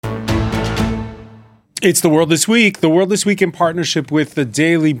It's The World This Week. The World This Week in partnership with The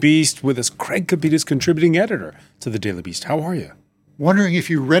Daily Beast, with us Craig Kapitas, contributing editor to The Daily Beast. How are you? Wondering if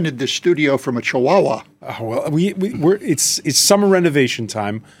you rented the studio from a Chihuahua. Well, it's summer renovation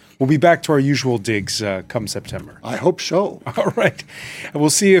time. We'll be back to our usual digs come September. I hope so. All right.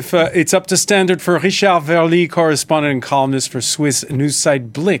 We'll see if it's up to standard for Richard Verly, correspondent and columnist for Swiss news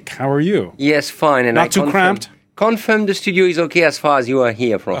site Blick. How are you? Yes, fine. And Not too cramped? Confirm the studio is okay as far as you are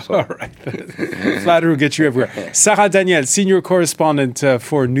here, François. All right. Flattery will get you everywhere. Sarah Daniel, senior correspondent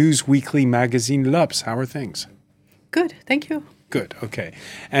for News Weekly magazine L'Obs. How are things? Good, thank you. Good, okay.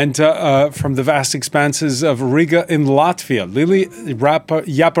 And from the vast expanses of Riga in Latvia, Lily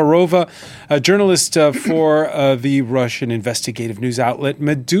Yaparova, a journalist for the Russian investigative news outlet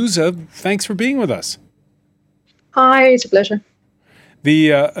Meduza. Thanks for being with us. Hi, it's a pleasure.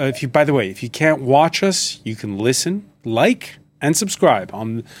 If you can't watch us, you can listen, like, and subscribe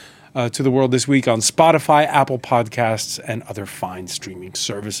on to The World This Week on Spotify, Apple Podcasts, and other fine streaming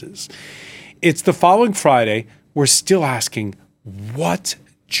services. It's the following Friday. We're still asking, what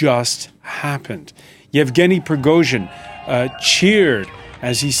just happened? Yevgeny Prigozhin cheered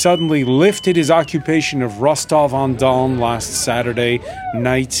as he suddenly lifted his occupation of Rostov-on-Don last Saturday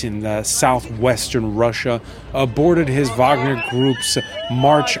night in southwestern Russia, aborted his Wagner Group's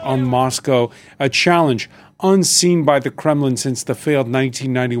march on Moscow, a challenge unseen by the Kremlin since the failed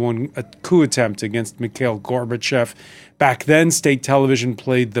 1991 coup attempt against Mikhail Gorbachev. Back then, state television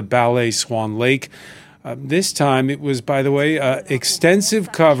played the ballet Swan Lake. This time, it was, by the way,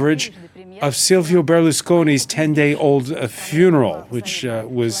 extensive coverage of Silvio Berlusconi's 10-day-old funeral, which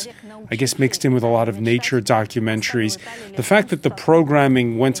was, I guess, mixed in with a lot of nature documentaries. The fact that the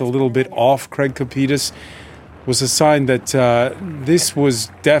programming went a little bit off, Craig Kapitas, was a sign that this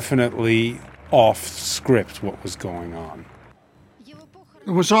was definitely off script, what was going on. It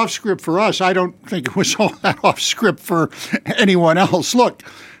was off script for us. I don't think it was all that off script for anyone else. Look,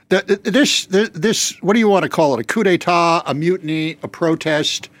 this what do you want to call it? A coup d'etat, a mutiny, a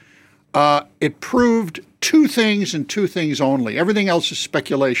protest? It proved two things and two things only. Everything else is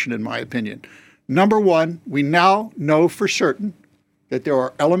speculation, in my opinion. Number one, we now know for certain that there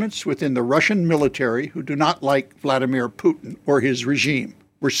are elements within the Russian military who do not like Vladimir Putin or his regime.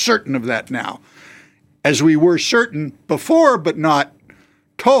 We're certain of that now. As we were certain before, but not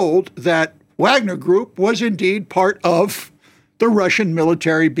told, that Wagner Group was indeed part of the Russian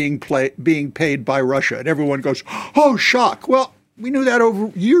military being paid by Russia. And everyone goes, oh, shock. Well, we knew that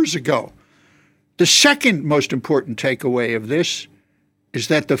over years ago. The second most important takeaway of this is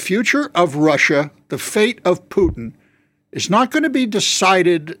that the future of Russia, the fate of Putin, is not going to be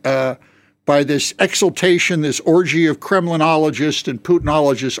decided by this exultation, this orgy of Kremlinologists and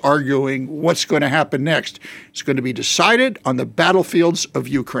Putinologists arguing what's going to happen next. It's going to be decided on the battlefields of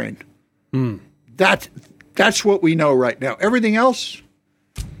Ukraine. That's what we know right now. Everything else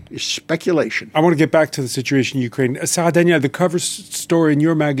is speculation. I want to get back to the situation in Ukraine. Sarah Daniel, the cover story in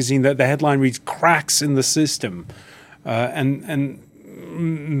your magazine, that the headline reads, "Cracks in the System." And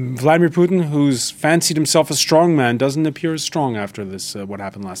Vladimir Putin, who's fancied himself a strong man, doesn't appear as strong after this, what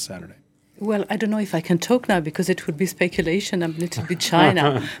happened last Saturday. Well, I don't know if I can talk now because it would be speculation. I'm a little bit shy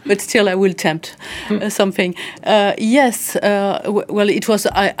now, but still I will tempt something. Yes, well, it was,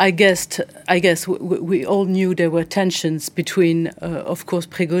 I guess we all knew there were tensions between, of course,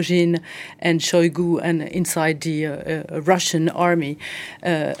 Prigozhin and Shoigu and inside the Russian army.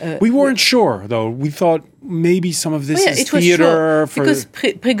 We weren't sure, though. We thought maybe some of this is theater. Because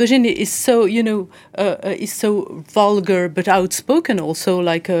Prigozhin is so, is so vulgar but outspoken also,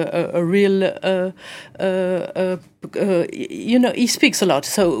 like a real, he speaks a lot.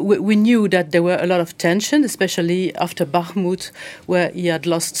 So we knew that there were a lot of tension, especially after Bakhmut, where he had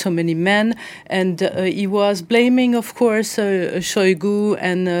lost so many men. And he was blaming, of course, Shoigu,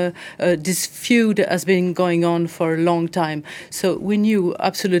 and this feud has been going on for a long time. So we knew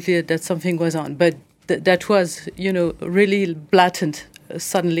absolutely that something was on. But that was, really blatant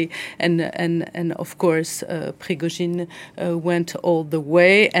suddenly, and of course Prigozhin went all the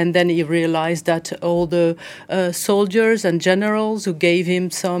way, and then he realized that all the soldiers and generals who gave him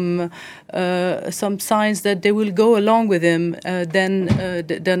some signs that they will go along with him, then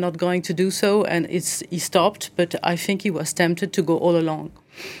they're not going to do so, and he stopped. But I think he was tempted to go all along.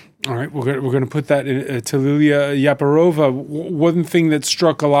 All right, we're going to put that to Lilia Yaparova. One thing that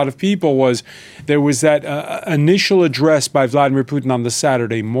struck a lot of people was there was that initial address by Vladimir Putin on the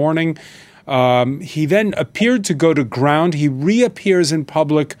Saturday morning. He then appeared to go to ground. He reappears in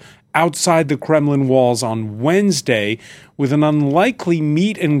public outside the Kremlin walls on Wednesday with an unlikely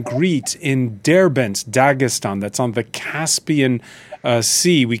meet and greet in Derbent, Dagestan. That's on the Caspian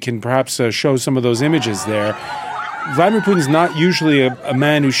see. We can perhaps show some of those images there. Vladimir Putin's not usually a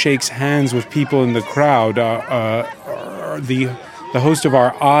man who shakes hands with people in the crowd. The host of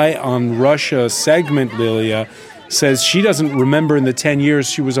our Eye on Russia segment, Lilia, says she doesn't remember in the 10 years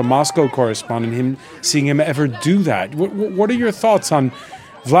she was a Moscow correspondent seeing him ever do that. What are your thoughts on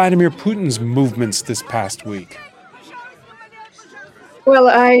Vladimir Putin's movements this past week? Well,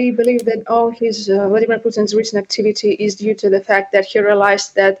 I believe that all his Vladimir Putin's recent activity is due to the fact that he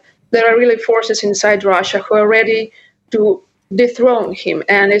realized that there are really forces inside Russia who are ready to dethrone him.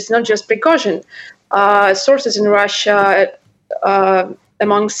 And it's not just Prigozhin. Sources in Russia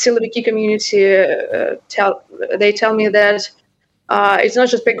among Siloviki community, they tell me that it's not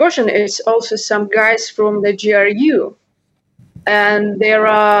just Prigozhin, it's also some guys from the GRU. And there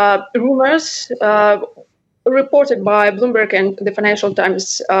are rumors reported by Bloomberg and the Financial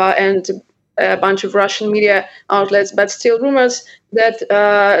Times and a bunch of Russian media outlets, but still rumors that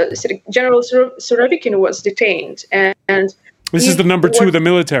General Surovikin was detained. And this is the number two of the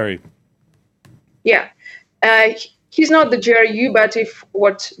military. Yeah. He's not the GRU, but if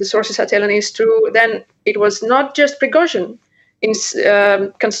what the sources are telling is true, then it was not just Prigozhin in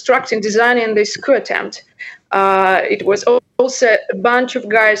designing this coup attempt. It was also a bunch of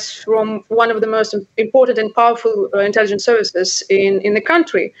guys from one of the most important and powerful intelligence services in the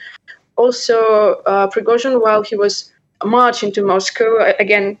country. Also, Prigozhin, while he was marching to Moscow,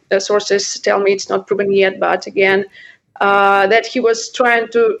 again, the sources tell me it's not proven yet, but again, that he was trying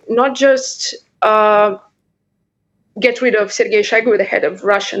to not just get rid of Sergei Shoigu, the head of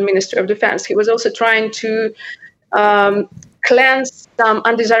Russian Ministry of Defense. He was also trying to cleanse some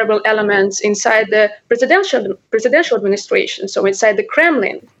undesirable elements inside the presidential administration. So inside the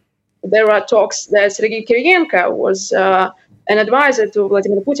Kremlin, there are talks that Sergei Kiriyenko was an advisor to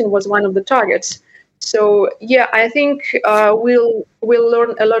Vladimir Putin, was one of the targets. So yeah, I think we'll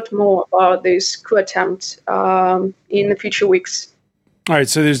learn a lot more about this coup attempt in the future weeks. All right,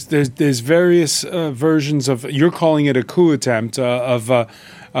 so there's various versions of, you're calling it a coup attempt, of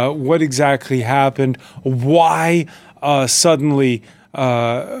what exactly happened, why suddenly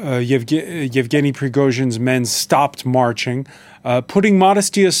Yevgeny Prigozhin's men stopped marching. Putting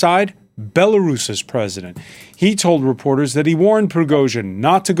modesty aside, Belarus's president, he told reporters that he warned Prigozhin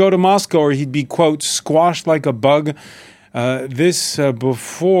not to go to Moscow or he'd be, quote, squashed like a bug. This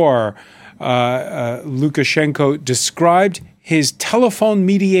before Lukashenko described his telephone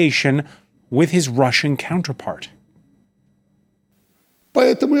mediation with his Russian counterpart.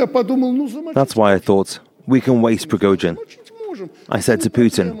 That's why I thought, we can waste Prigozhin. I said to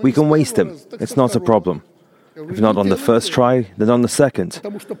Putin, we can waste him. It's not a problem. If not on the first try, then on the second.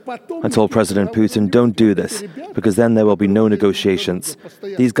 I told President Putin, don't do this, because then there will be no negotiations.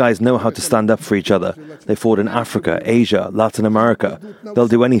 These guys know how to stand up for each other. They fought in Africa, Asia, Latin America. They'll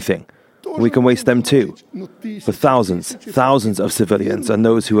do anything. We can waste them too. But thousands of civilians and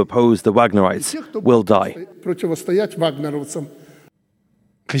those who oppose the Wagnerites will die.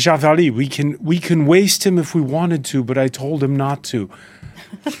 Kajavali, we can waste him if we wanted to, but I told him not to.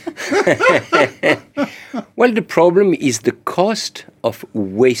 Well, the problem is the cost of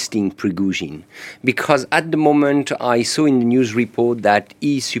wasting Prigozhin, because at the moment I saw in the news report that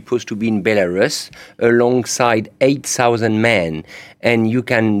he's supposed to be in Belarus alongside 8,000 men, and you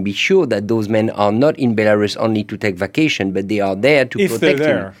can be sure that those men are not in Belarus only to take vacation, but they are there to protect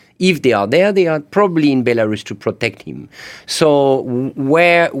him. If they are there, they are probably in Belarus to protect him. So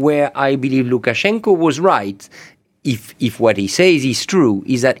where I believe Lukashenko was right, if what he says is true,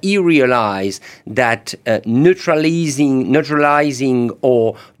 is that he realized that neutralizing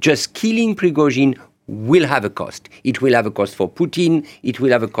or just killing Prigozhin will have a cost. It will have a cost for Putin, it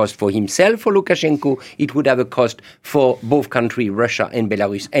will have a cost for himself, for Lukashenko, it would have a cost for both countries, Russia and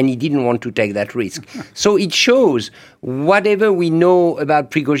Belarus, and he didn't want to take that risk. So it shows whatever we know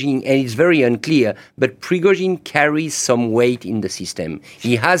about Prigozhin, and it's very unclear, but Prigozhin carries some weight in the system.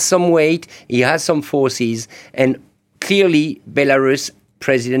 He has some weight, he has some forces, and clearly Belarus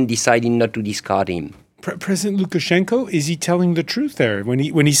president decided not to discard him. President Lukashenko, is he telling the truth there? When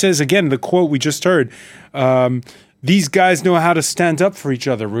he says, again, the quote we just heard, these guys know how to stand up for each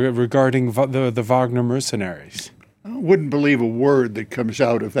other regarding the Wagner mercenaries. I wouldn't believe a word that comes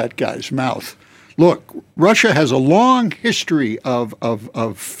out of that guy's mouth. Look, Russia has a long history of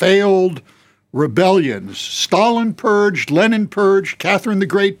failed rebellions. Stalin purged, Lenin purged, Catherine the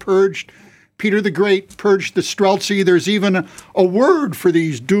Great purged, Peter the Great purged the Streltsy. There's even a word for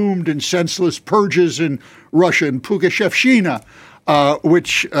these doomed and senseless purges in Russian, Pugashevshchina,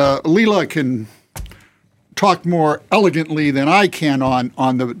 which Lila can talk more elegantly than I can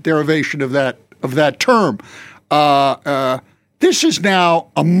on the derivation of that term. this is now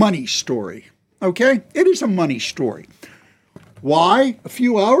a money story, okay? It is a money story. Why? A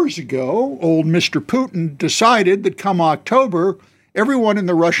few hours ago, old Mr. Putin decided that come October, everyone in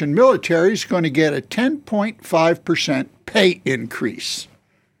the Russian military is going to get a 10.5% pay increase,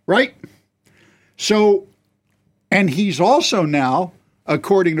 right? So, and he's also now,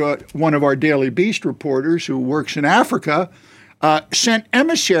 according to one of our Daily Beast reporters who works in Africa, sent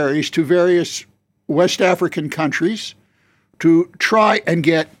emissaries to various West African countries to try and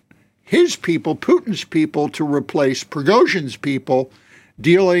get his people, Putin's people, to replace Prigozhin's people,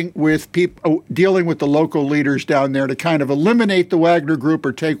 dealing with the local leaders down there to kind of eliminate the Wagner Group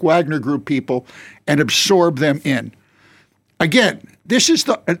or take Wagner Group people and absorb them in. Again, this is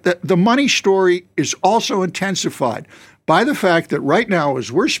the money story is also intensified by the fact that right now,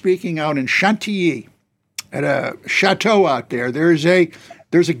 as we're speaking out in Chantilly, at a chateau out there, there's a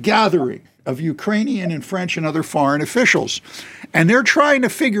gathering of Ukrainian and French and other foreign officials. And they're trying to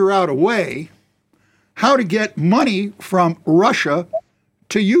figure out a way how to get money from Russia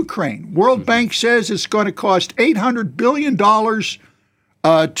to Ukraine. World Bank says it's going to cost $400 billion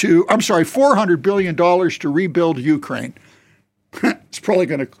to rebuild Ukraine. It's probably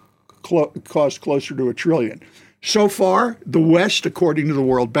going to cost closer to $1 trillion. So far, the West, according to the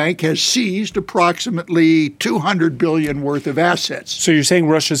World Bank, has seized approximately $200 billion worth of assets. So you're saying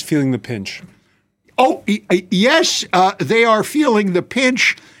Russia's feeling the pinch? Oh, yes, they are feeling the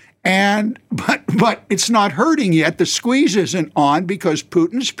pinch, but it's not hurting yet. The squeeze isn't on because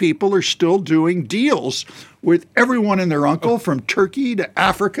Putin's people are still doing deals with everyone and their uncle, from Turkey to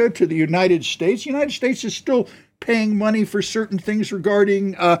Africa to the United States. The United States is still paying money for certain things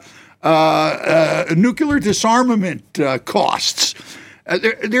regarding nuclear disarmament costs.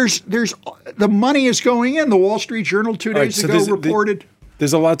 There's the money is going in. The Wall Street Journal 2 days ago reported.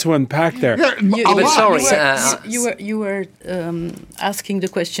 There's a lot to unpack there. You were asking the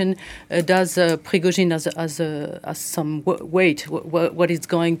question: does Prigozhin as some weight? What is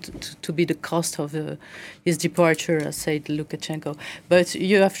going to be the cost of his departure, as said Lukashenko? But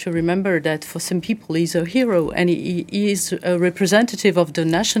you have to remember that for some people he's a hero, and he is a representative of the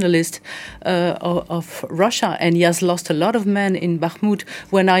nationalists of Russia, and he has lost a lot of men in Bakhmut.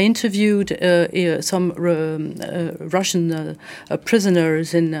 When I interviewed some Russian prisoners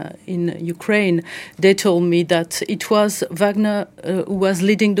in Ukraine, they told me that it was Wagner who was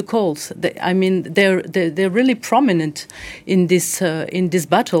leading the calls. They're really prominent in this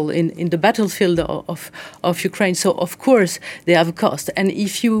battle in the battlefield of Ukraine. So of course they have a cost. And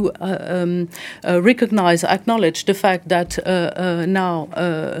if you acknowledge the fact that now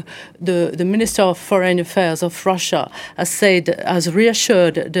the Minister of Foreign Affairs of Russia has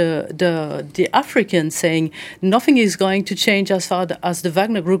reassured the Africans, saying nothing is going to change as far as the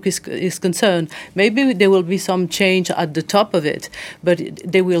Wagner Group is concerned. Maybe there will be some change at the top of it, but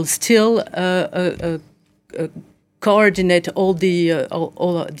they will still coordinate all the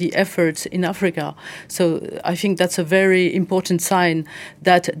efforts in Africa. So I think that's a very important sign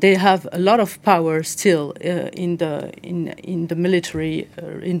that they have a lot of power still in the military,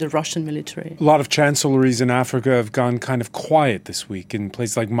 in the Russian military. A lot of chancelleries in Africa have gone kind of quiet this week in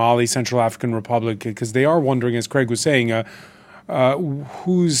places like Mali, Central African Republic, because they are wondering, as Craig was saying,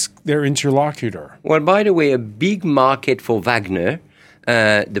 who's their interlocutor? Well, by the way, a big market for Wagner,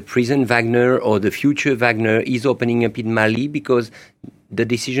 the present Wagner or the future Wagner, is opening up in Mali because the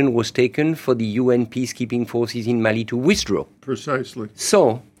decision was taken for the UN peacekeeping forces in Mali to withdraw. Precisely.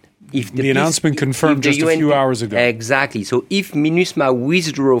 So, if the announcement confirmed just a few hours ago. Exactly. So if MINUSMA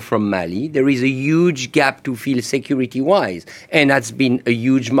withdraw from Mali, there is a huge gap to fill security-wise, and that's been a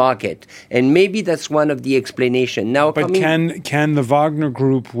huge market. And maybe that's one of the explanations. Now, but can the Wagner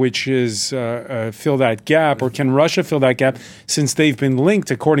Group, which is fill that gap, or can Russia fill that gap, since they've been linked,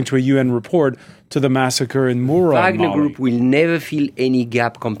 according to a UN report, to the massacre in Mura? Wagner Group will never fill any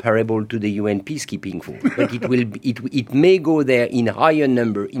gap comparable to the UN peacekeeping force, but it may go there in higher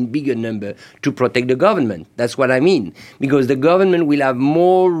number, in bigger number, to protect the government. That's what I mean, because the government will have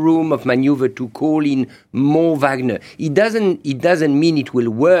more room of maneuver to call in more Wagner. It doesn't mean it will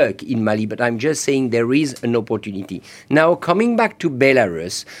work in Mali, but I'm just saying there is an opportunity. Now, coming back to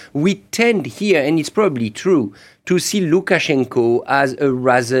Belarus, we tend here, and it's probably true, to see Lukashenko as a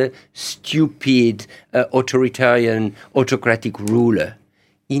rather stupid, authoritarian, autocratic ruler.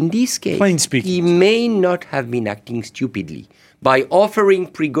 In this case, he may not have been acting stupidly. By offering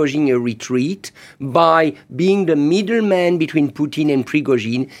Prigozhin a retreat, by being the middleman between Putin and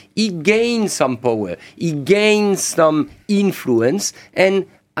Prigozhin, he gained some power, he gained some influence, and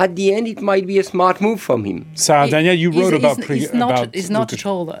at the end, it might be a smart move from him. Sarah, Danielle, you wrote about he's not at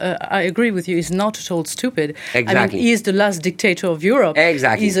all. I agree with you. He's not at all stupid. Exactly. I mean, he is the last dictator of Europe.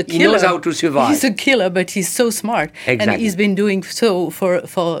 Exactly. He's a killer. He knows how to survive. He's a killer, but he's so smart. Exactly. And he's been doing so for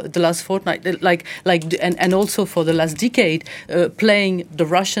the last fortnight, and also for the last decade, playing the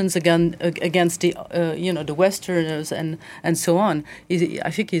Russians against the the Westerners and so on.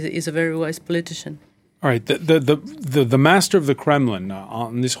 I think he's a very wise politician. All right, the master of the Kremlin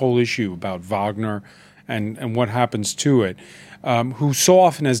on this whole issue about Wagner and what happens to it, who so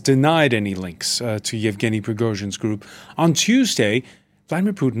often has denied any links to Yevgeny Prigozhin's group, on Tuesday,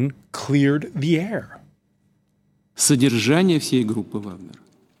 Vladimir Putin cleared the air.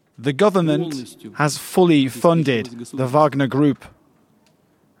 The government has fully funded the Wagner Group.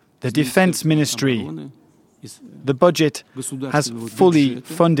 The Defense Ministry, the budget has fully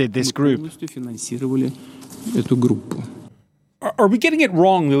funded this group. Are we getting it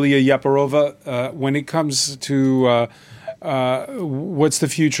wrong, Lilia Yaparova, when it comes to what's the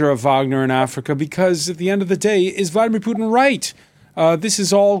future of Wagner in Africa? Because at the end of the day, is Vladimir Putin right? This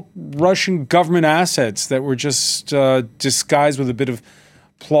is all Russian government assets that were just disguised with a bit of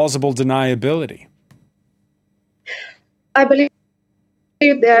plausible deniability. I believe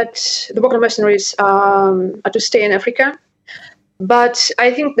that the Wagner mercenaries are to stay in Africa, but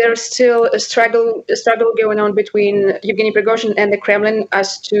I think there's still a struggle going on between Yevgeny Prigozhin and the Kremlin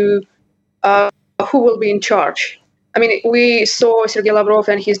as to who will be in charge. I mean, we saw Sergei Lavrov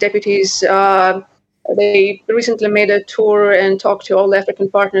and his deputies. They recently made a tour and talked to all the African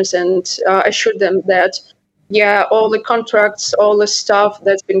partners and assured them that, all the contracts, all the stuff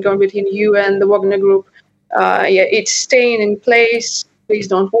that's been going between you and the Wagner Group, it's staying in place. Please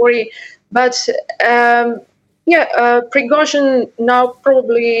don't worry. But Prigozhin now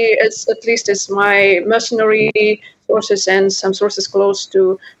probably, at least as my mercenary sources and some sources close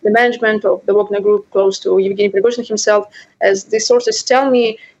to the management of the Wagner Group, close to Yevgeny Prigozhin himself, as the sources tell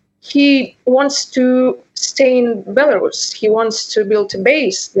me, he wants to stay in Belarus. He wants to build a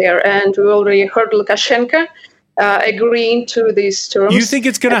base there, and we already heard Lukashenko agreeing to these terms. You think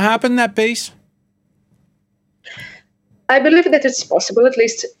it's going to happen, that base? I believe that it's possible. At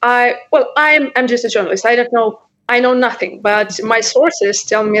least I'm just a journalist. I don't know. I know nothing. But my sources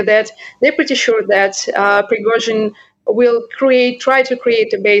tell me that they're pretty sure that Prigozhin will try to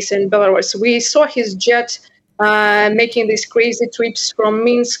create a base in Belarus. We saw his jet making these crazy trips from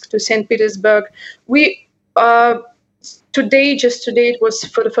Minsk to St. Petersburg. Today it was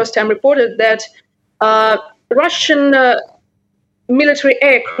for the first time reported that Russian military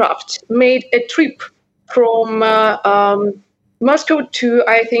aircraft made a trip from Moscow to,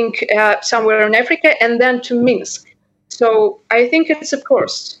 I think, somewhere in Africa, and then to Minsk. So I think it's a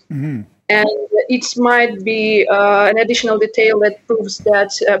course. Mm-hmm. And it might be an additional detail that proves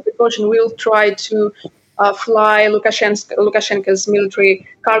that Prigozhin will try to fly Lukashenko's military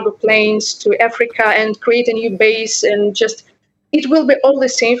cargo planes to Africa and create a new base. And it will be all the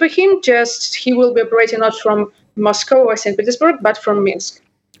same for him, just he will be operating not from Moscow or St. Petersburg, but from Minsk.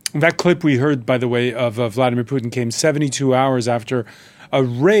 That clip we heard, by the way, of Vladimir Putin came 72 hours after a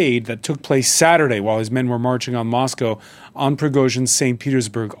raid that took place Saturday while his men were marching on Moscow on Prigozhin's St.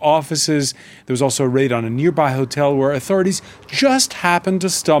 Petersburg offices. There was also a raid on a nearby hotel where authorities just happened to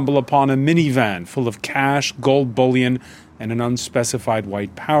stumble upon a minivan full of cash, gold bullion, and an unspecified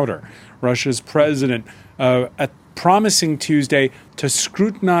white powder. Russia's president promising Tuesday to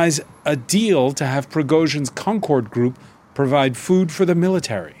scrutinize a deal to have Prigozhin's Concord Group provide food for the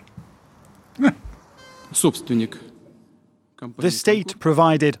military. The state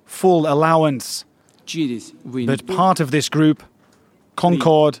provided full allowance, but part of this group,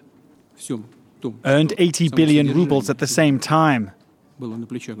 Concord, earned 80 billion rubles at the same time.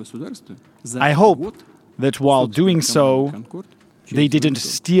 I hope that while doing so, they didn't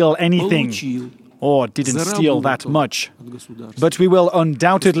steal anything or didn't steal that much. But we will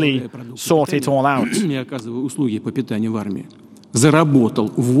undoubtedly sort it all out. Заработал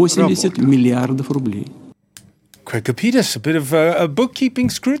 80 миллиардов рублей. Krikopidis, a bit of a bookkeeping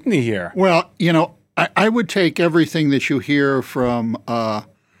scrutiny here. Well, I would take everything that you hear from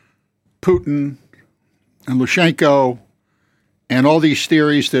Putin and Lushenko and all these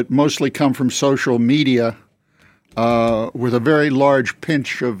theories that mostly come from social media with a very large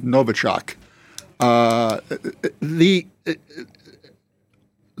pinch of Novichok.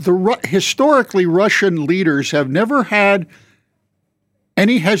 Historically, Russian leaders have never had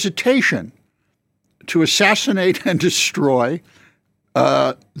any hesitation to assassinate and destroy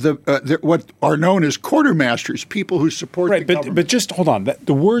what are known as quartermasters, people who support the government. But just hold on.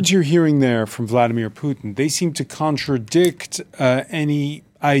 The words you're hearing there from Vladimir Putin, they seem to contradict any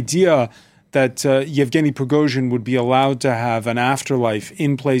idea that Yevgeny Prigozhin would be allowed to have an afterlife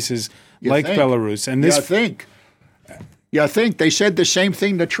in places like Belarus. And this, You think they said the same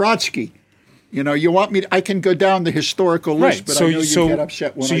thing to Trotsky. You know, you want me I can go down the historical list, but I know you get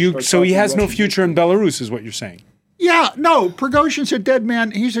upset when I start So he has no Russian future in Belarus, is what you're saying. Yeah, no, Prigozhin's a dead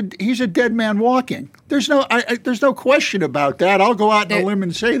man. He's a dead man walking. There's no question about that. I'll go out on a limb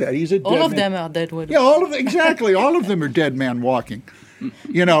and say that he's a dead man. All of them are dead. Yeah, all of them are dead man walking.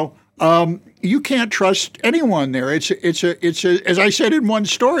 You know, you can't trust anyone there. It's a as I said in one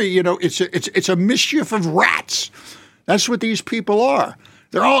story. You know, it's a mischief of rats. That's what these people are.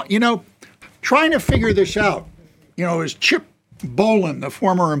 They're all, you know, trying to figure this out. You know, as Chip Bolin, the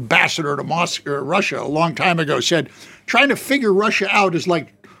former ambassador to Russia a long time ago, said, trying to figure Russia out is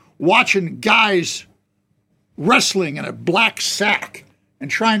like watching guys wrestling in a black sack and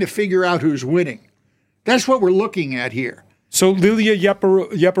trying to figure out who's winning. That's what we're looking at here. So, Lilia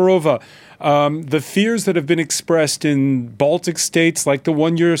Yaparova, the fears that have been expressed in Baltic states, like the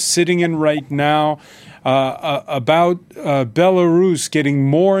one you're sitting in right now, about Belarus getting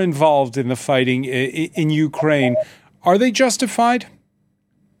more involved in the fighting in Ukraine, are they justified?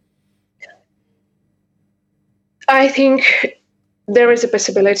 I think there is a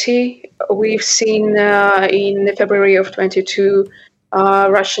possibility. We've seen in February of 22,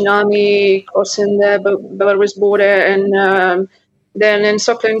 Russian army crossing the Belarus border and then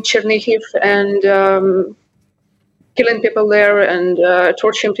encircling Chernihiv and killing people there and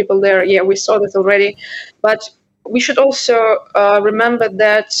torturing people there. Yeah, we saw that already. But we should also remember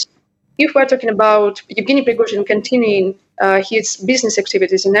that if we're talking about Yevgeny Prigozhin continuing his business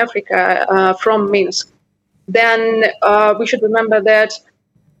activities in Africa from Minsk, then we should remember that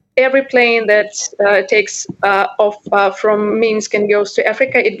every plane that takes off from Minsk and goes to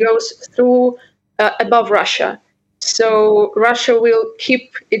Africa, it goes through above Russia. So Russia will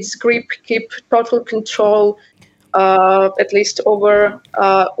keep its grip, keep total control, at least over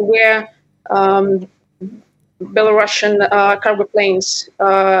where Belarusian cargo planes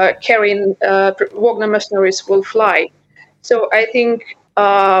carrying Wagner mercenaries will fly. So I think,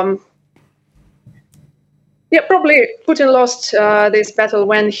 probably Putin lost this battle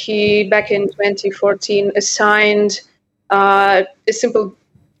when he, back in 2014, assigned a simple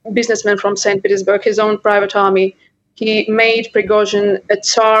businessman from St. Petersburg his own private army. He made Prigozhin a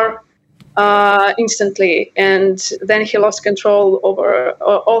Tsar instantly, and then he lost control over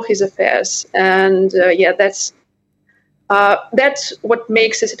all his affairs. And that's what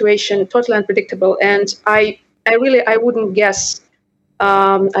makes the situation totally unpredictable. And I wouldn't guess.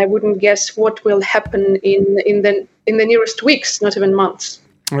 I wouldn't guess what will happen in the nearest weeks, not even months.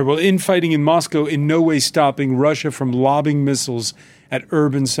 All right, well, infighting in Moscow in no way stopping Russia from lobbing missiles at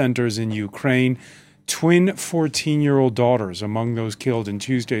urban centers in Ukraine. Twin 14-year-old daughters among those killed in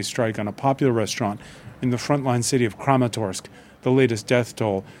Tuesday's strike on a popular restaurant in the frontline city of Kramatorsk. The latest death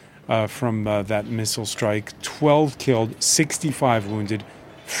toll from that missile strike. 12 killed, 65 wounded.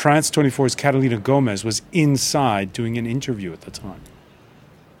 France 24's Catalina Gomez was inside doing an interview at the time.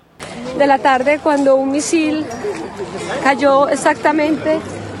 De la tarde, cuando un misil cayó exactamente,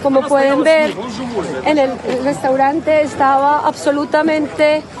 como pueden ver, en el restaurante estaba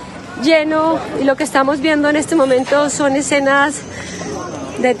absolutamente lleno, y lo que estamos viendo en este momento son escenas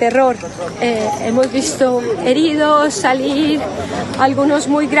de terror. Hemos visto heridos salir, algunos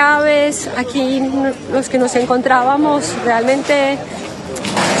muy graves. Aquí los que nos encontrábamos realmente,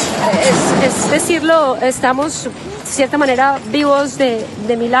 es decirlo, estamos de cierta manera vivos de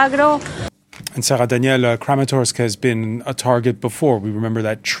milagro. And Sarah Daniel, Kramatorsk has been a target before. We remember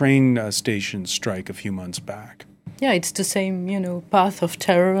that train station strike a few months back. Yeah, it's the same, path of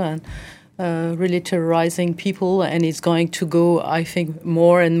terror and really terrorizing people, and it's going to go, I think,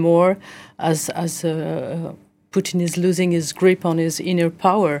 more and more as Putin is losing his grip on his inner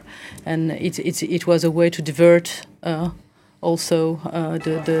power, and it was a way to divert also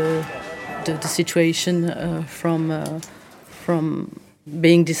the situation from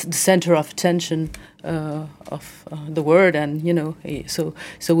being the center of attention of the world, and so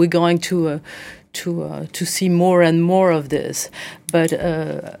we're going to see more and more of this. But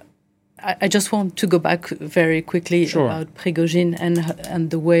I just want to go back very quickly about Prigozhin and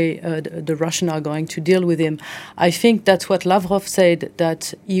the way the Russians are going to deal with him. I think that's what Lavrov said,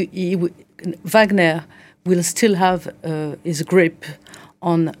 that Wagner will still have his grip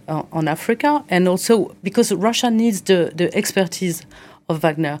on Africa, and also because Russia needs the expertise of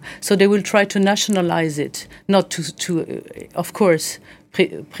Wagner, so they will try to nationalize it, not to of course.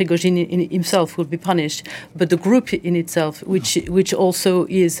 Prigozhin himself will be punished, but the group in itself, which also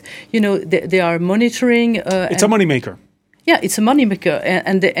is, they are monitoring. It's a moneymaker. it's a moneymaker,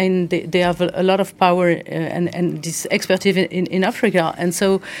 and they have a lot of power and this expertise in Africa, and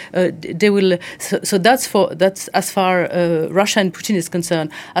so they will. So that's as far Russia and Putin is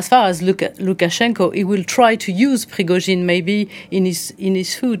concerned. As far as Lukashenko, he will try to use Prigozhin maybe in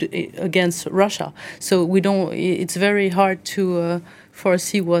his food against Russia. So we don't. It's very hard to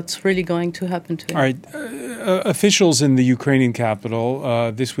foresee what's really going to happen to him. All right, officials in the Ukrainian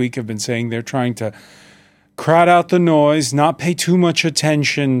capital this week have been saying they're trying to crowd out the noise, not pay too much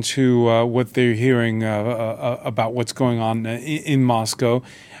attention to what they're hearing about what's going on in Moscow.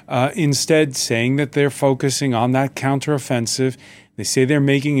 Instead, saying that they're focusing on that counteroffensive. They say they're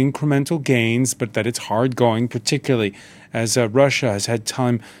making incremental gains, but that it's hard going, particularly as Russia has had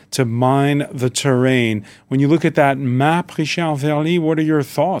time to mine the terrain. When you look at that map, Richard Verly, what are your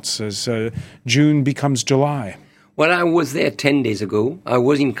thoughts as June becomes July? Well, I was there 10 days ago. I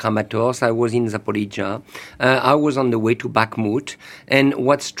was in Kramatorsk. I was in Zaporizhzhia. I was on the way to Bakhmut. And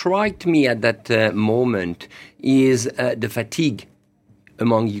what struck me at that moment is the fatigue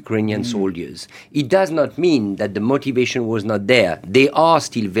among Ukrainian soldiers. It does not mean that the motivation was not there. They are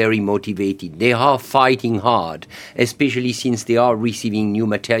still very motivated. They are fighting hard, especially since they are receiving new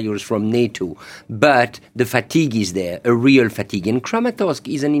materials from NATO. But the fatigue is there, a real fatigue. And Kramatorsk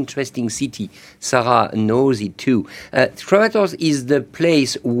is an interesting city. Sarah knows it too. Kramatorsk is the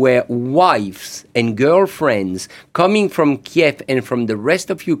place where wives and girlfriends coming from Kiev and from the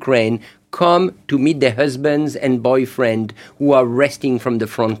rest of Ukraine come to meet their husbands and boyfriend who are resting from the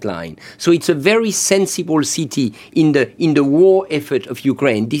front line. So it's a very sensible city in the war effort of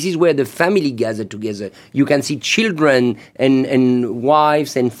Ukraine. This is where the family gather together. You can see children and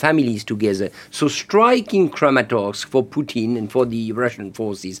wives and families together. So striking Kramatorsk for Putin and for the Russian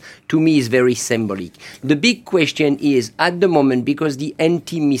forces, to me, is very symbolic. The big question is, at the moment, because the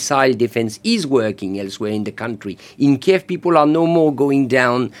anti-missile defense is working elsewhere in the country, in Kiev, people are no more going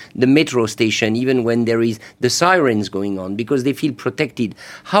down the metro station even when there is the sirens going on because they feel protected.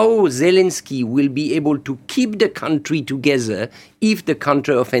 How Zelensky will be able to keep the country together if the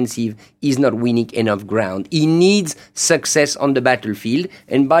counteroffensive is not winning enough ground? He needs success on the battlefield.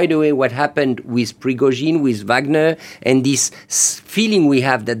 And by the way, what happened with Prigozhin, with Wagner, and this feeling we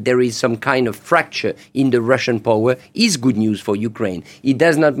have that there is some kind of fracture in the Russian power is good news for Ukraine. It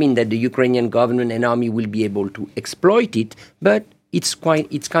does not mean that the Ukrainian government and army will be able to exploit it, but it's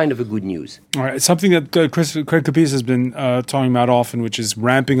kind of a good news. All right, something that Craig Capis has been talking about often, which is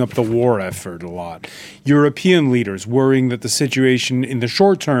ramping up the war effort a lot. European leaders worrying that the situation in the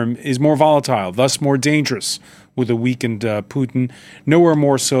short term is more volatile, thus more dangerous with a weakened Putin. Nowhere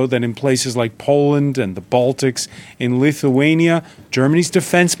more so than in places like Poland and the Baltics. In Lithuania, Germany's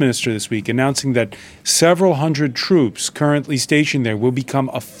defense minister this week announcing that several hundred troops currently stationed there will become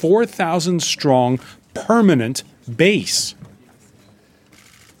a 4,000-strong permanent base.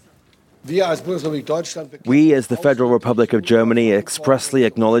 We, as the Federal Republic of Germany, expressly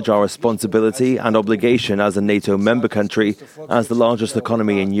acknowledge our responsibility and obligation as a NATO member country, as the largest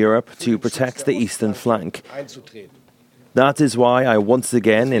economy in Europe, to protect the eastern flank. That is why I once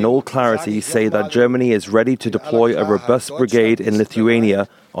again, in all clarity, say that Germany is ready to deploy a robust brigade in Lithuania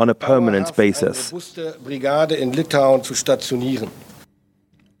on a permanent basis.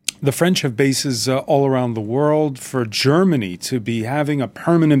 The French have bases all around the world. For Germany to be having a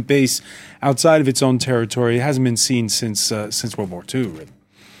permanent base outside of its own territory hasn't been seen since World War II. Really.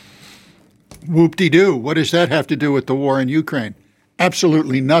 Whoop-de-doo. What does that have to do with the war in Ukraine?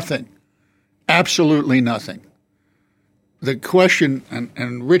 Absolutely nothing. Absolutely nothing. The question,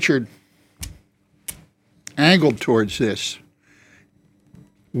 and Richard angled towards this.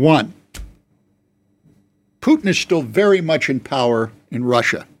 One, Putin is still very much in power in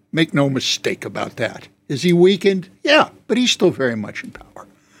Russia. Make no mistake about that. Is he weakened? Yeah, but he's still very much in power.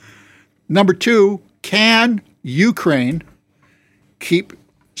 Number two, can Ukraine keep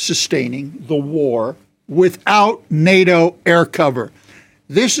sustaining the war without NATO air cover?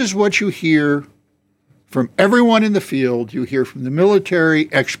 This is what you hear from everyone in the field. You hear from the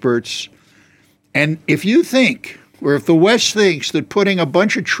military experts. And if you think, or if the West thinks that putting a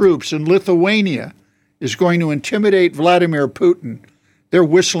bunch of troops in Lithuania is going to intimidate Vladimir Putin, they're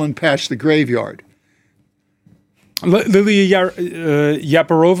whistling past the graveyard. Lilia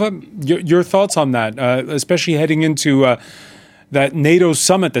Yaparova, your thoughts on that, especially heading into that NATO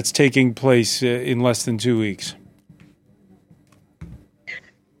summit that's taking place in less than 2 weeks?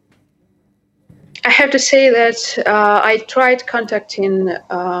 I have to say that I tried contacting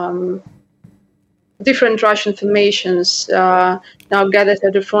different Russian formations now gathered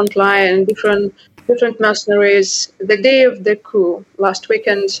at the front line, different mercenaries the day of the coup last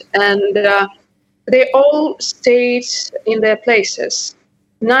weekend, and they all stayed in their places.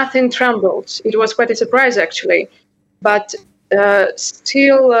 Nothing trembled. It was quite a surprise, actually. But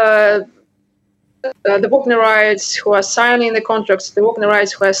still, the Wagnerites who are signing the contracts, the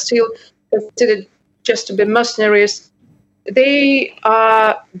Wagnerites who are still considered just to be mercenaries, they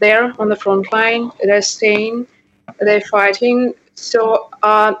are there on the front line. They're staying. They're fighting. So,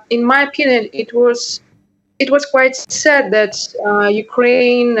 in my opinion, it was quite sad that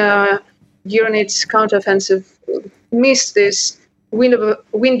Ukraine, during its counteroffensive, missed this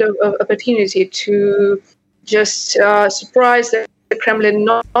window of opportunity to just surprise the Kremlin,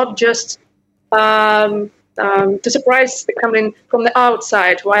 not just to surprise the Kremlin from the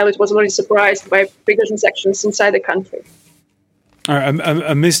outside, while it was already surprised by Prigozhin's actions inside the country.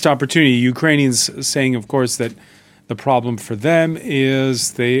 A missed opportunity. Ukrainians saying, of course, that the problem for them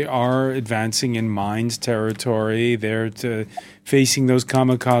is they are advancing in mined territory. They're facing those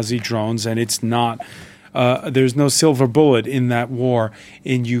kamikaze drones, and it's not. There's no silver bullet in that war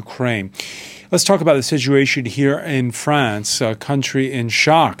in Ukraine. Let's talk about the situation here in France, a country in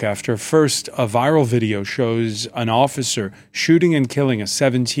shock after first a viral video shows an officer shooting and killing a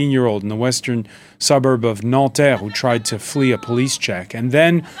 17-year-old in the western suburb of Nanterre who tried to flee a police check. And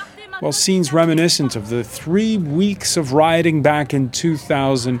then, well, scenes reminiscent of the 3 weeks of rioting back in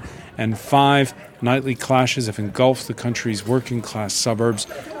 2005. Nightly clashes have engulfed the country's working-class suburbs.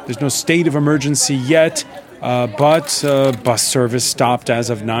 There's no state of emergency yet, but bus service stopped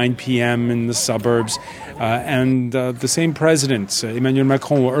as of 9 p.m. in the suburbs. And the same president, Emmanuel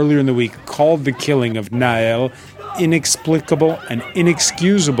Macron, earlier in the week, called the killing of Nahel inexplicable and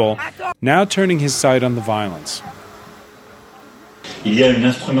inexcusable, now turning his sight on the violence.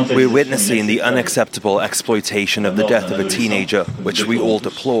 We're witnessing the unacceptable exploitation of the death of a teenager, which we all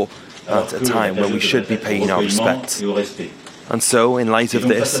deplore, at a time when we should be paying our respects. And so, in light of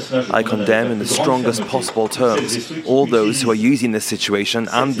this, I condemn in the strongest possible terms all those who are using this situation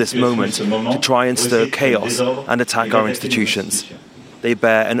and this moment to try and stir chaos and attack our institutions. They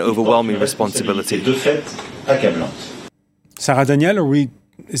bear an overwhelming responsibility. Sarah Daniel,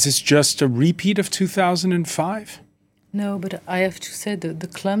 is this just a repeat of 2005? No, but I have to say that the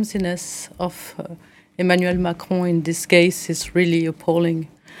clumsiness of Emmanuel Macron in this case is really appalling.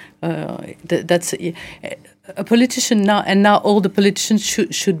 That's a politician now, and now all the politicians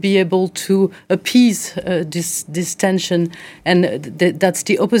should be able to appease this tension, and that's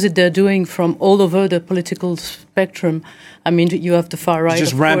the opposite they're doing from all over the political spectrum. I mean, you have the far right,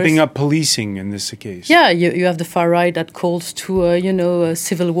 just ramping up policing in this case. Yeah, you have the far right that calls to a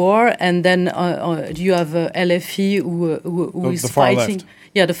civil war, and then you have LFI who is fighting. Left.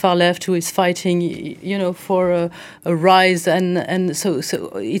 Yeah, the far left who is fighting, for a rise, and so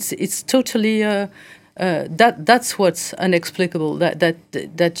it's totally that's what's inexplicable.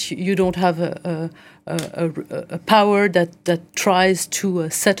 That you don't have a power that tries to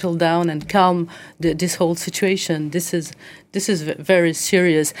settle down and calm this whole situation. This is very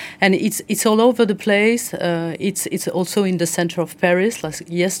serious, and it's all over the place. It's also in the center of Paris. Like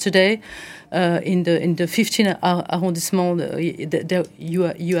yesterday, in the 15th arrondissement,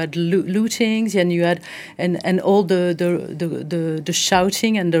 you had lootings, and you had and all the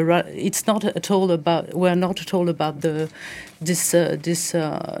shouting, and it's not at all about. We're not at all about this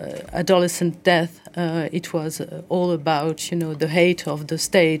adolescent death. It was all about the hate of the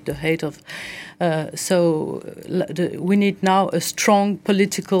state, the hate of. We need now a strong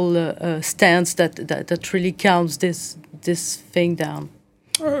political stance that really calms this thing down.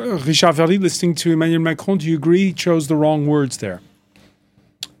 Richard Verly, listening to Emmanuel Macron, do you agree he chose the wrong words there?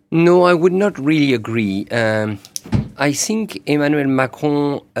 No, I would not really agree. I think Emmanuel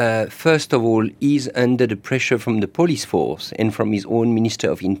Macron, first of all, is under the pressure from the police force and from his own Minister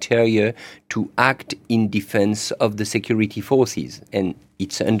of Interior to act in defense of the security forces. And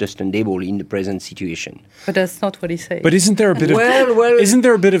it's understandable in the present situation. But that's not what he says. But isn't there a bit isn't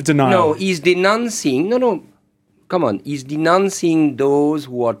there a bit of denial? No, he's denouncing. No. Come on, he's denouncing those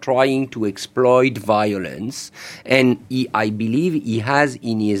who are trying to exploit violence, and I believe he has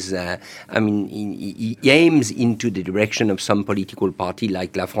in his, he aims into the direction of some political party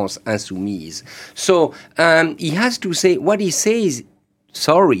like La France Insoumise. So he has to say, what he says,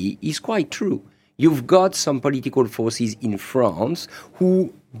 sorry, is quite true. You've got some political forces in France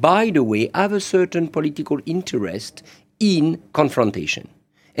who, by the way, have a certain political interest in confrontation.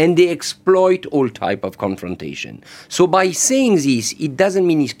 And they exploit all type of confrontation. So by saying this, it doesn't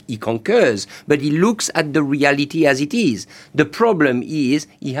mean he concurs, but he looks at the reality as it is. The problem is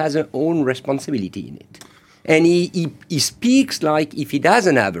he has an own responsibility in it. And he speaks like if he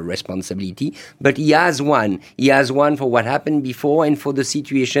doesn't have a responsibility, but he has one. He has one for what happened before and for the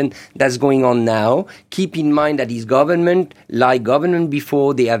situation that's going on now. Keep in mind that his government, like government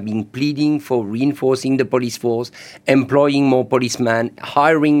before, they have been pleading for reinforcing the police force, employing more policemen,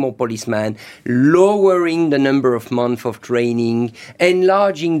 hiring more policemen, lowering the number of months of training,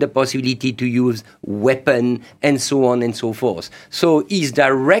 enlarging the possibility to use weapons, and so on and so forth. So his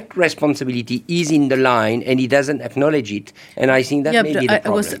direct responsibility is in the line, and he doesn't acknowledge it. And I think that may be the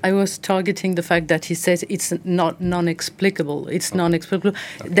problem. I was targeting the fact that he says it's not non-explicable. It's non-explicable.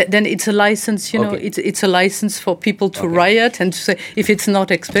 Then it's a license, it's a license for people to riot and to say, if it's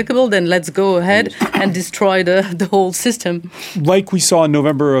not explicable, then let's go ahead and destroy the whole system. Like we saw in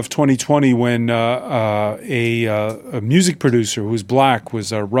November of 2020 when a music producer who's black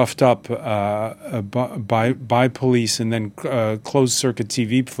was roughed up by police, and then closed-circuit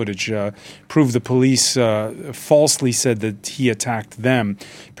TV footage proved the police falsely said that he attacked them.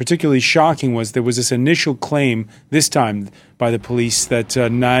 Particularly shocking was there was this initial claim, this time by the police, that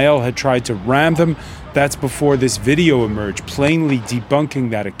Nahel had tried to ram them. That's before this video emerged, plainly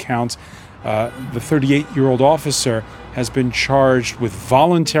debunking that account. The 38-year-old officer has been charged with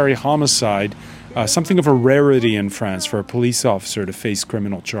voluntary homicide, something of a rarity in France for a police officer to face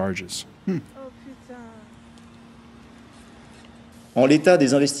criminal charges. En l'état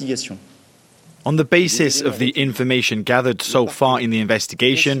des investigations. On the basis of the information gathered so far in the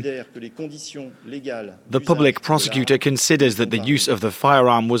investigation, the public prosecutor considers that the use of the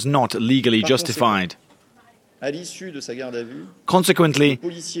firearm was not legally justified. Consequently,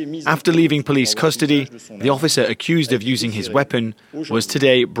 after leaving police custody, the officer accused of using his weapon was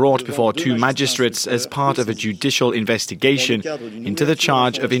today brought before two magistrates as part of a judicial investigation into the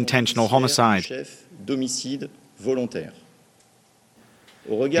charge of intentional homicide.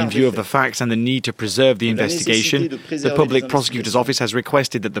 In view of the facts and the need to preserve the investigation, the Public Prosecutor's Office has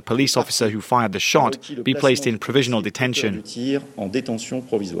requested that the police officer who fired the shot be placed in provisional detention.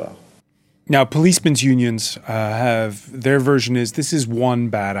 Now, policemen's unions their version is this is one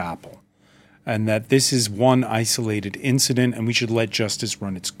bad apple, and that this is one isolated incident, and we should let justice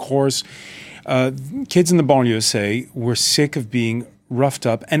run its course. Kids in the banlieue say we're sick of being roughed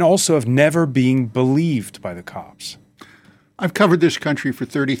up and also of never being believed by the cops. I've covered this country for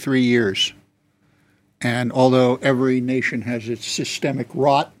 33 years, and although every nation has its systemic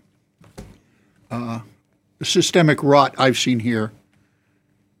rot, the systemic rot I've seen here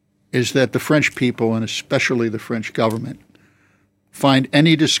is that the French people, and especially the French government, find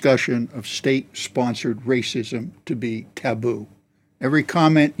any discussion of state-sponsored racism to be taboo. Every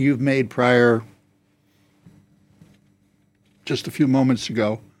comment you've made prior, just a few moments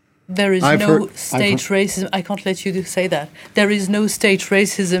ago, there is no state racism. I can't let you say that. There is no state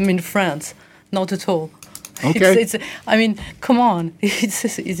racism in France. Not at all. Okay. I mean, come on. That's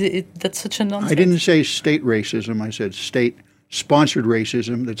such a nonsense. I didn't say state racism. I said state-sponsored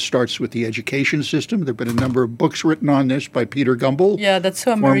racism that starts with the education system. There have been a number of books written on this by Peter Gumbel. Yeah, that's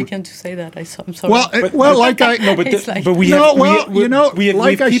so American to say that. I'm sorry. We have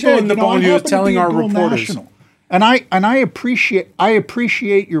people in the banlieue telling our reporters. National. And I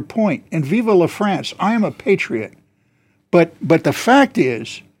appreciate your point. And vive la France! I am a patriot. But the fact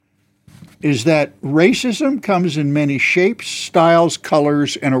is that racism comes in many shapes, styles,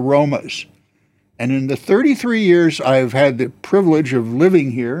 colors, and aromas. And in the 33 years I've had the privilege of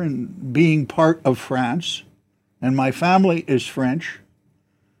living here and being part of France, and my family is French,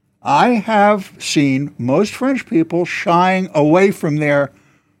 I have seen most French people shying away from their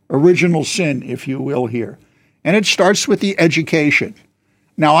original sin, if you will, here. And it starts with the education.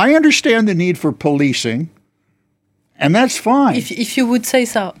 Now, I understand the need for policing, and that's fine. If you would say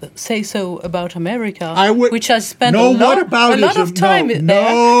so about America, I would, which has spent a lot of time there.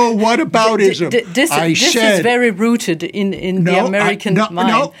 No, whataboutism? This is very rooted in the American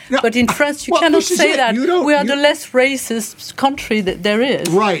mind. But in France, you cannot say that. We are the less racist country that there is.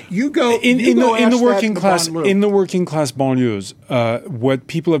 Right. In the working class banlieues, what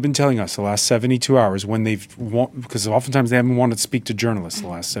people have been telling us the last 72 hours, because oftentimes they haven't wanted to speak to journalists the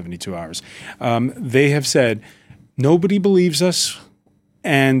last 72 hours, they have said, nobody believes us,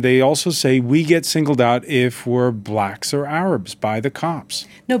 and they also say we get singled out if we're blacks or Arabs by the cops.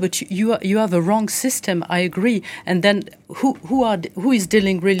 No, but you have a wrong system. I agree. And then who is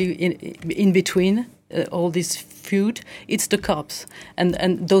dealing really in between? all this food, it's the cops,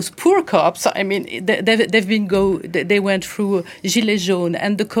 and those poor cops. I mean, they went through Gilets jaunes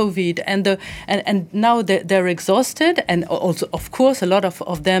and the COVID and now they're exhausted, and also, of course, a lot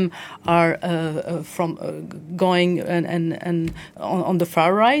of them are from going and on the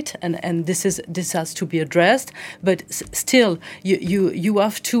far right, and this has to be addressed. But still, you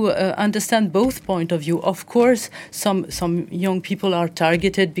have to understand both point of view. Of course, some young people are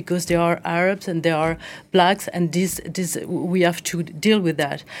targeted because they are Arabs and they are blacks, and this we have to deal with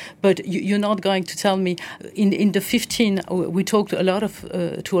that. But you're not going to tell me in the 15. We talked to a lot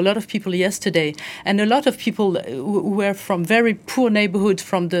of people yesterday, and a lot of people who were from very poor neighborhoods,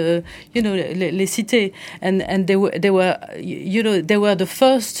 from the les cités, and they were the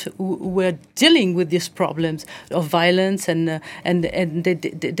first who were dealing with these problems of violence, and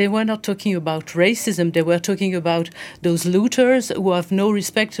they were not talking about racism. They were talking about those looters who have no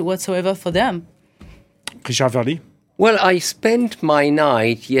respect whatsoever for them. Richard Verdi? Well, I spent my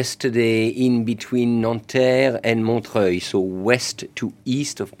night yesterday in between Nanterre and Montreuil, so west to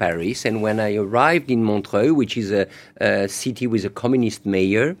east of Paris. And when I arrived in Montreuil, which is a city with a communist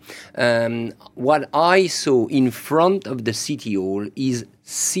mayor, what I saw in front of the city hall is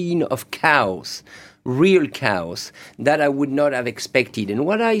scene of chaos, real chaos that I would not have expected. And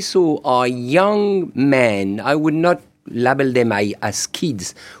what I saw are young men. I would not label them as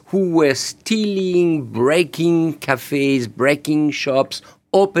kids, who were stealing, breaking cafes, breaking shops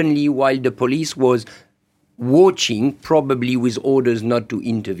openly while the police was watching, probably with orders not to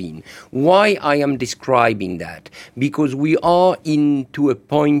intervene. Why I am describing that? Because we are into a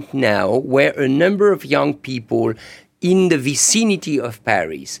point now where a number of young people in the vicinity of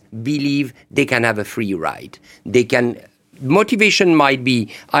Paris believe they can have a free ride. They can. Motivation might be,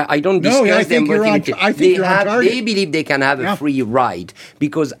 I don't discuss them, but they believe they can have a free ride,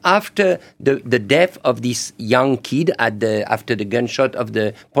 because after the death of this young kid after the gunshot of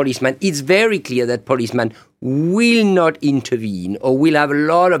the policeman, it's very clear that policeman will not intervene or will have a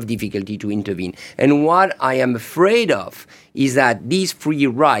lot of difficulty to intervene. And what I am afraid of is that this free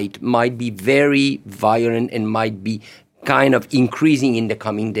ride might be very violent and might be kind of increasing in the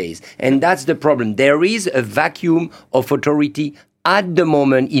coming days. And that's the problem. There is a vacuum of authority at the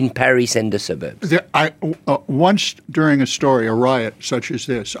moment in Paris and the suburbs. Once during a riot such as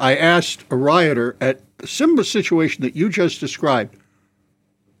this, I asked a rioter at a similar situation that you just described,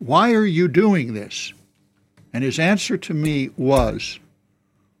 why are you doing this? And his answer to me was,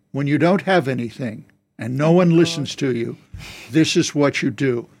 when you don't have anything and no one listens to you, this is what you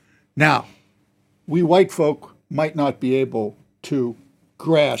do. Now, we white folk might not be able to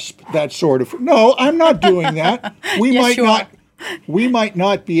grasp that sort of. No, I'm not doing that. We might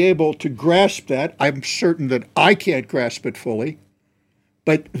not be able to grasp that. I'm certain that I can't grasp it fully,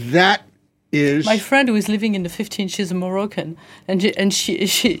 but that is. My friend who is living in the 15, she's a Moroccan, and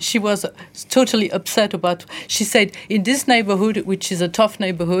she was totally upset about. She said, in this neighborhood, which is a tough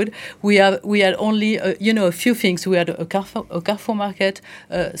neighborhood, we had only a few things. We had a Carrefour market,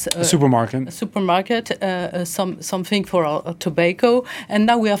 a supermarket, something for our tobacco, and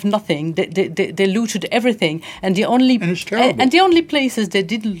now we have nothing. They looted everything, and the only places they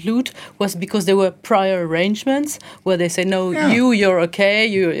didn't loot was because there were prior arrangements where they say, no, you're okay,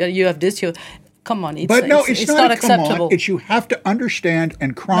 you have this, Come on, it's not acceptable. It's you have to understand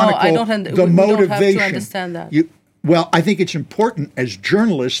and chronicle the motivation. We don't have to understand that. Well, I think it's important as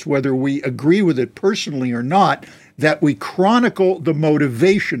journalists, whether we agree with it personally or not, that we chronicle the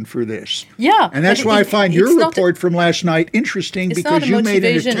motivation for this. Yeah. And that's why I find your report from last night interesting, because you made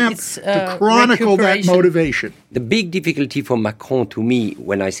an attempt to chronicle that motivation. The big difficulty for Macron, to me,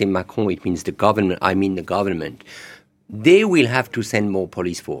 when I say Macron, it means the government, I mean the government. They will have to send more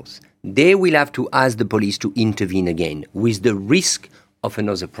police force. They will have to ask the police to intervene again, with the risk of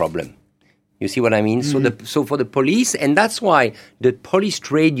another problem. You see what I mean? Mm-hmm. So for the police, and that's why the police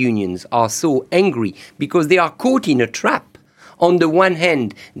trade unions are so angry, because they are caught in a trap. On the one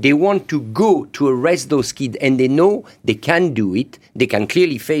hand, they want to go to arrest those kids, and they know they can do it. They can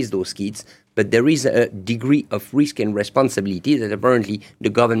clearly face those kids, but there is a degree of risk and responsibility that apparently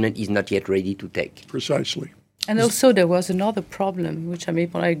the government is not yet ready to take. Precisely. And also there was another problem, which I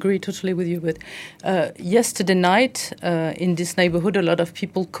agree totally with you with. Yesterday night, in this neighborhood, a lot of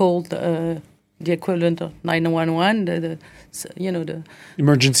people called the equivalent of 911, the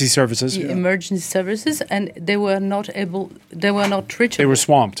emergency services. Emergency services, and they were not reachable. They were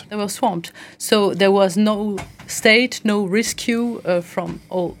swamped. So there was no state, no rescue from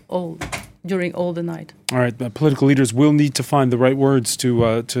all during all the night. All right, political leaders will need to find the right words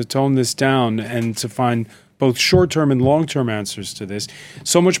to tone this down and to find both short-term and long-term answers to this.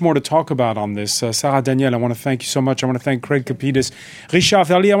 So much more to talk about on this. Sarah Daniel, I want to thank you so much. I want to thank Craig Kapidis, Richard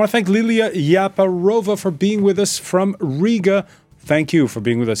Verlier. I want to thank Lilia Yaparova for being with us from Riga. Thank you for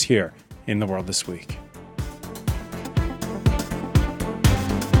being with us here in The World This Week.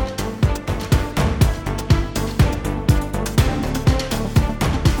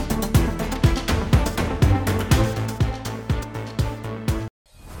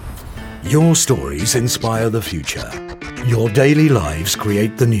 Your stories inspire the future. Your daily lives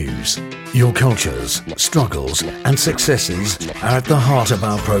create the news. Your cultures, struggles, and successes are at the heart of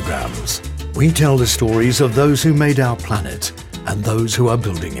our programs. We tell the stories of those who made our planet and those who are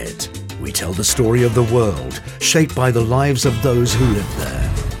building it. We tell the story of the world, shaped by the lives of those who live there.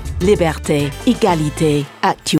 Liberté, égalité,